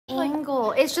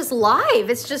angle. It's just live.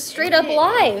 It's just straight up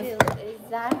live. Is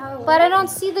that how it works? But I don't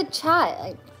see the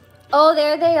chat. Oh,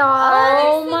 there they are.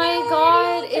 Oh my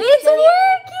god. It's working.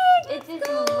 It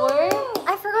just worked.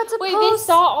 I forgot to Wait, post. they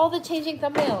saw all the changing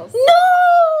thumbnails.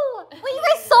 No! Wait, you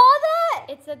guys saw that?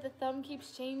 It said the thumb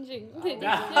keeps changing. Oh,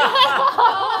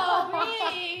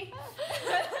 really?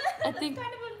 I think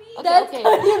That's okay.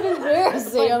 kind of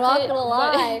embarrassing. I'm not gonna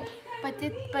lie. But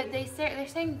they're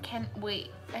saying can't wait.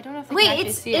 I don't know if they can Wait,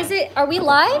 actually see is it? Are we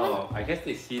live? Oh, I guess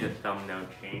they see the thumbnail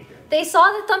changing. They saw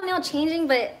the thumbnail changing,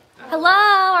 but hello,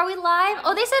 are we live?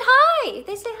 Oh, they said hi.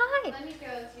 They say hi. Let me go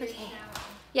to your channel.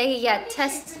 Yeah.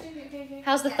 Test.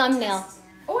 How's the thumbnail?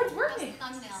 Oh, it's working.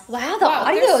 Wow, the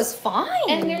audio is fine.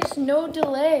 And there's no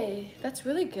delay. That's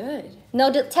really good.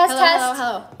 No, test.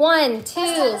 Hello. 1,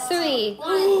 2, 3.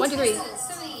 1, 2, 3.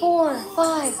 4,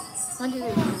 5. 1, 2,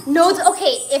 3. No,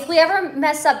 okay. If we ever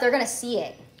mess up, they're gonna see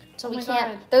it. So we my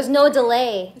can't. God. There's no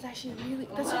delay. That's actually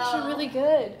really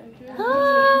good.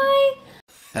 Hi.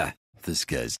 Ha, this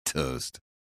guy's toast.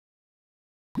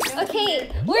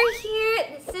 Okay, we're here.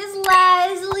 This is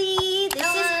Leslie.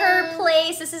 This is her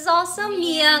place. This is also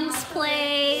Miyoung's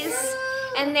place.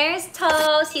 And there's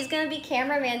Toast. He's gonna be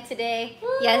cameraman today.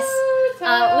 Yes.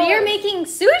 We are making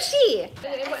sushi.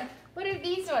 What are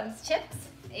these ones? Chips?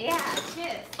 Yeah,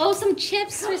 chips. Oh, some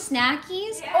chips for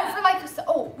snackies. Yeah.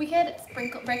 We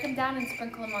could break them down and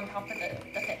sprinkle them on top of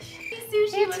the fish.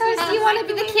 Sushi. Hey, Toast, do you want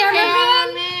to be the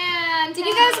cameraman? Man. Did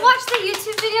you guys watch the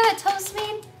YouTube video that Toast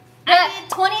made? At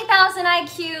 20,000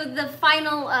 IQ, the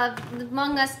final of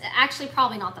Among Us, actually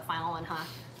probably not the final one, huh?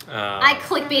 I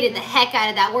clickbaited the heck out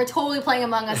of that. We're totally playing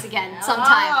Among Us again sometime.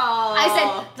 I said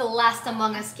the last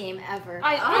Among Us game ever.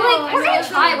 We're gonna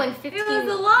try when 15. It was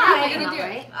a lie. We're gonna do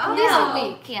Right? at least a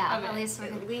week. Yeah, at least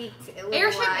a week.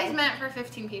 Airship is meant for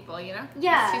 15 people, you know?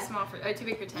 Yeah. It's too small for, too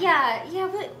big for 10. Yeah,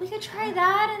 but we could try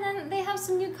that, and then they have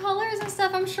some new colors and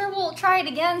stuff. I'm sure we'll try it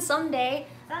again someday.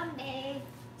 Someday.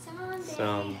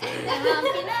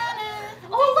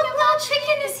 Oh, look, now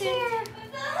chicken is here.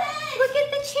 Look at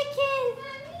the chicken.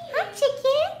 Hi,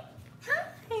 chicken.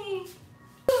 Hi.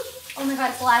 Oh my God,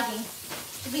 it's lagging.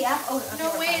 Did we have? Oh, okay,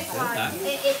 No way it's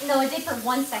lagging. No, it did for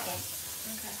 1 second.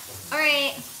 Okay. All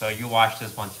right. So you watched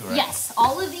this one too, right? Yes,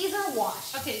 all of these are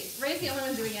washed. Okay, Ray's the only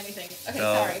one doing anything. Okay,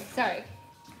 So- sorry.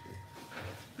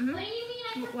 What do you mean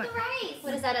I cooked the rice?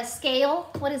 What is that, a scale?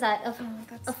 What is that,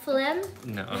 a phlegm?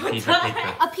 No, a piece of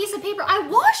paper. A piece of paper. I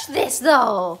washed this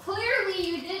though. Clearly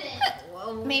you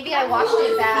didn't. Maybe I washed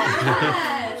it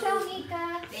bad. Ciao,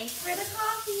 Mika. Thanks for the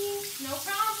coffee. No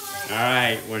problem. All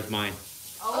right, where's mine?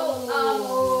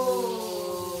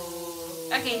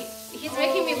 Okay, he's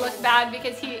making me look bad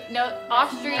because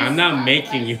off stream. I'm not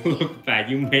making you look bad.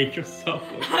 You made yourself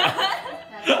look bad.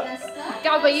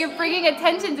 God, but you're bringing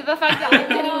attention to the fact that I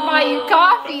didn't buy you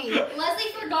coffee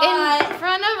Leslie forgot. in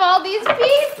front of all these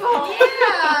people.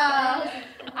 Yeah.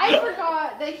 I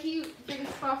forgot that he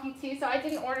drinks coffee too, so I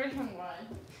didn't order him one.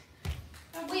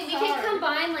 Wait, we could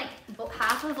combine like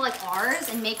half of like ours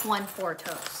and make one for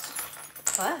Toast.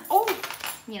 What? Oh,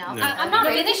 You know, No. I'm not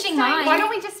finishing mine. why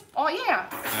don't we just? Oh yeah.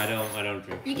 I don't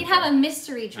drink. You can have a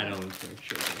mystery I drink. don't drink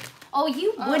sugar. Oh,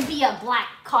 you would be a black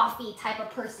coffee type of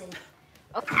person.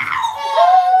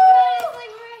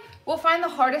 We'll find the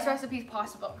hardest recipes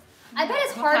possible. I bet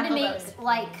it's hard to make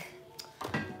like.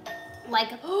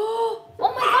 Oh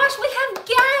my gosh, we have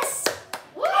guests.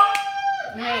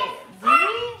 Wait,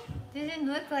 really? Didn't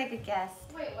look like a guest.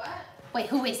 Wait, what? Wait,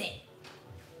 who is it?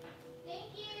 Thank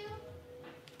you.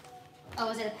 Oh,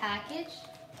 is it a package?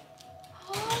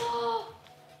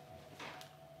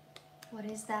 What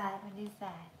is that? What is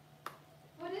that?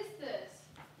 What is this?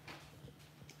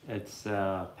 It's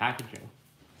packaging.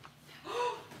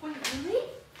 Wait, really?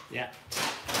 Yeah.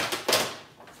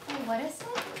 Wait, what is it?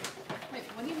 Wait,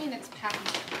 what do you mean it's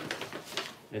packaging?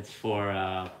 It's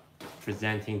for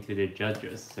presenting to the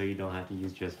judges, so you don't have to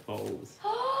use just bowls.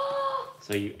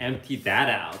 So you empty that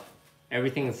out.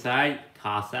 Everything inside,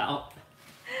 toss out.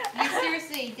 You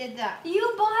seriously did that?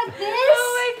 You bought this? Oh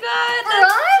my God, For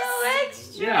that's us?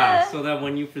 so extra. Yeah, so that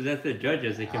when you present to the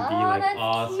judges, it can be like that's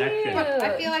all cute. sections.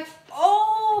 I feel like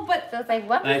but so it's like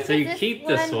what? Like, so piece you is this keep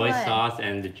the one soy one? sauce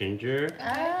and the ginger.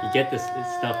 You get this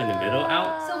stuff in the middle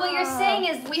out. So what you're saying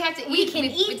is we have to we eat. can we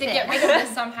eat to get this. rid of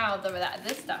this somehow.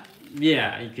 This stuff.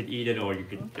 Yeah, you could eat it or you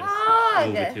could just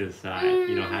move it to the side.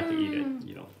 You don't have to eat it.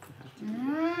 You don't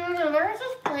have to. Where's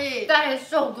this plate? That is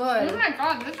so Oh good. my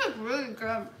God, this is really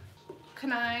good.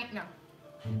 Can I? No.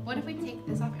 What if we take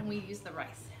this off and we use the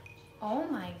rice? Oh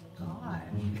my god.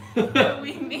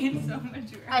 We made so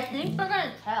much rice. I think they're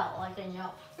gonna tell, like they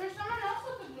know. There's someone else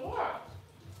at the door.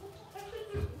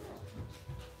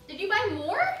 Did you buy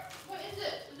more?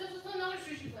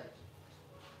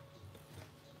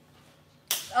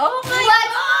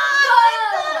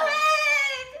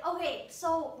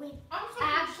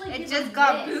 It just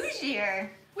got bougier.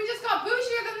 We just got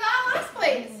bougier than that last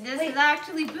place. This is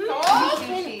actually bougie Oh.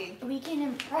 sushi. We can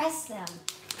impress them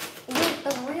with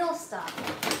the real stuff.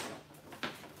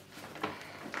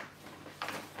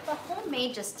 The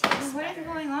homemade just tastes What is better.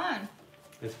 going on?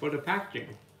 It's for the packaging.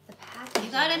 The packaging.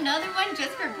 You got another one just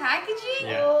for packaging?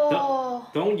 Yeah. Oh.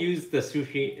 Don't use the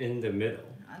sushi in the middle.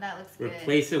 Oh, that looks good.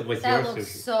 Replace it with That your looks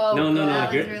sushi. so no, good.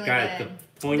 That you're, looks really guys, good.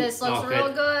 the point This looks of real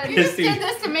it good. You just did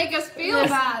this to make us feel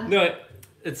bad. No,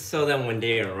 it's so that when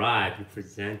they arrive, you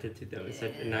present it to them. It's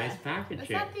such a nice Is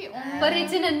packaging. that the only But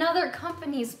it's in another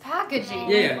company's packaging.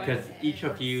 Yeah, because each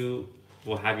of you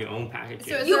will have your own packaging.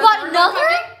 So is You there got more another?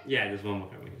 coming? Yeah, there's one more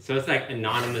coming. So it's like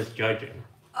anonymous judging.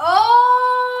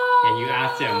 Oh. And you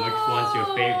ask them which one's your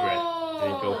favorite.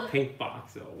 And they go pink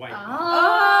box or white box. Oh.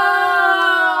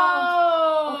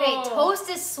 Oh. Okay, Toast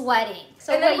is sweating.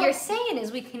 So And then what you're saying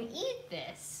is we can eat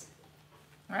this.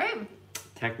 Right.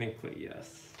 Technically,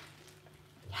 yes.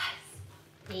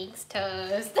 Thanks,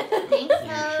 Toast. Thanks, You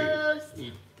Toast. should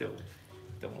eat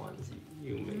the ones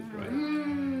you make, right?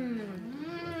 Mmm.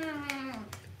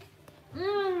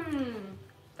 Mmm.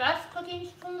 Best cooking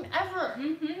spoon ever.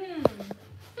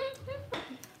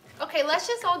 Okay, let's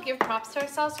just all give props to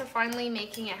ourselves for finally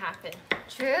making it happen.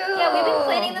 True. Yeah, we've been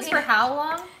planning this for how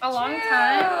long? A long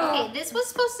time. Okay, this was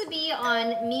supposed to be on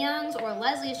Miyoung's or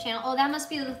Leslie's channel. Oh, that must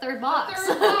be the third box.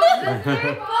 Third box. The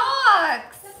third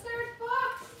Box. The third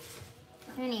box.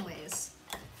 Anyways,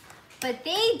 but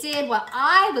they did what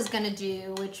I was gonna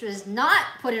do, which was not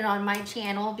put it on my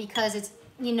channel because it's,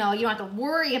 you know, you don't have to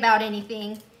worry about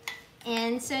anything.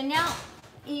 And so now,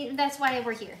 that's why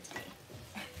we're here today.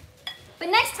 But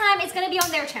next time, it's gonna be on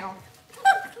their channel.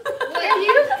 Are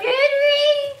you kidding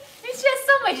me? There's just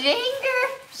so much anger.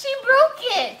 She broke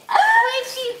it. Wait,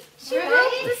 she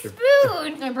broke the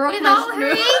spoon. I broke With my all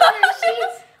her spoon.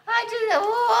 anger. I just,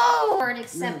 whoa. Or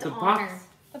accept The honor.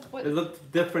 box, it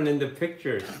looked different in the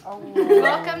pictures.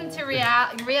 Welcome to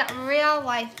real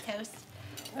life, Toast.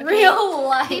 Okay. Real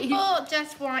life. People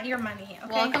just want your money,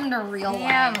 okay? Welcome to real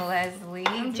Damn, life. Leslie.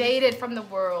 I'm jaded from the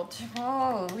world.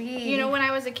 Holy. You know, when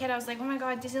I was a kid, I was like, oh my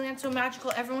god, Disneyland's so magical.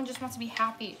 Everyone just wants to be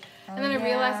happy. And then I yeah.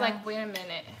 realized, like, wait a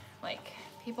minute. Like,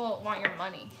 people want your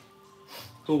money.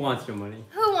 Who wants your money?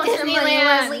 Who wants your money,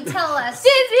 Disneyland. Leslie? Tell us.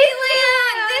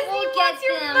 Disneyland. Disney We'll wants get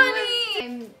your them.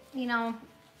 money. You know,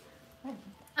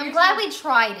 I'm glad we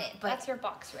tried it, but That's your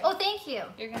box, right? oh, thank you.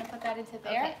 You're gonna put that into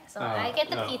there. Okay, so I get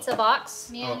the no. pizza box.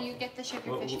 Me and you get the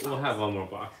sugar We'll, fish we'll box. have one more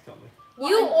box coming.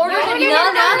 You ordered No, another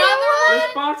one?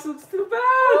 This box looks too bad.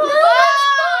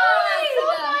 So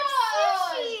much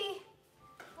sushi.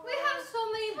 We have so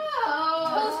many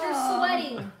toasters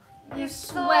sweating. You're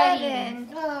sweating.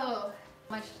 Oh.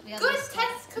 Much Good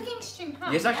test cooking stream, huh?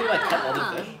 You guys actually like cut all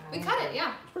the fish? We cut it,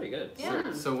 yeah. It's pretty good.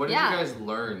 Yeah. So what did Yeah. you guys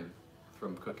learn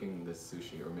from cooking this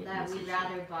sushi or making That this we'd sushi?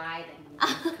 rather buy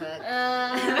than cook.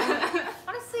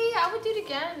 Honestly, I would do it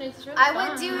again. It's really I fun.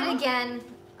 would do it again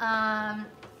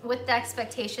with the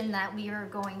expectation that we are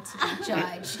going to be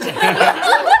judged. we were gonna be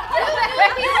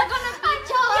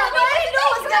judged. Yeah, but I didn't know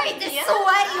it was gonna be this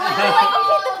sweaty. Like,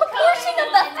 okay, the proportion of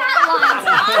the fat lines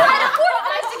at a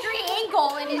 45-degree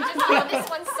angle, and it just, oh, this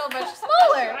one's so much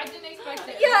smaller. I didn't expect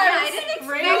it. Yeah, I didn't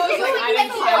expect it. I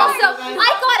Also, I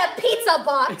got a pizza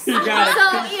box. You got it. So,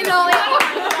 you know,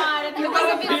 it was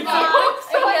a big box.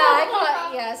 So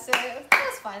that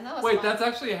was fun. That was Wait, fun. that's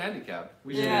actually a handicap.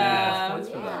 We should Yeah. give points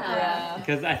for that. Yeah.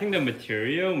 Because I think the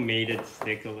material made it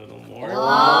stick a little more.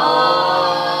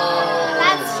 Oh,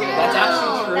 that's true. That's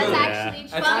actually true. That's Yeah. actually true.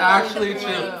 That's actually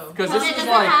true. Because this It is doesn't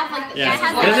like, have, like, Yeah, it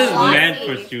has, this is like, meant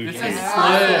for saucy. sushi. this is And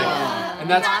slick. And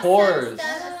that's pores.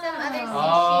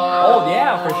 Oh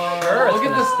yeah, for sure. Look it's at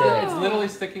gonna this. stick. It's literally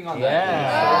sticking on Yeah.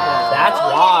 that. That's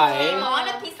Came why. on a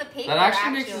piece of paper. That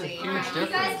actually makes a actually. huge You guys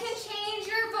difference. can change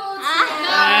your votes.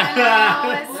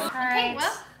 Yeah. Okay,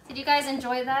 well, did you guys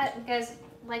enjoy that? You guys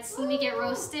like see me get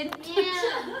roasted? Yeah.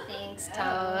 Thanks,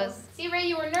 Toes. See, Ray,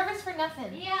 you were nervous for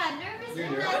nothing. Yeah, nervous You're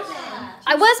and nervous? nothing.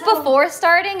 I was before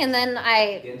starting, and then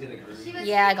I, Get into the groove. She was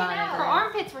yeah, I freaking got out. Her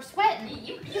armpits were sweating.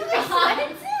 You were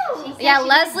sweating too. yeah,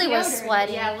 Leslie was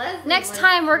sweating. Yeah, Leslie Next was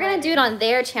time, we're gonna do sweating. it on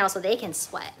their channel so they can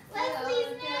sweat. Leslie's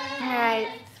All right.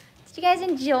 Did you guys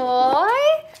enjoy?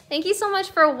 Thank you so much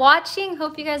for watching.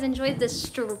 Hope you guys enjoyed the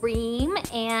stream,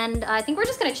 and I think we're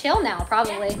just gonna chill now,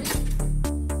 probably.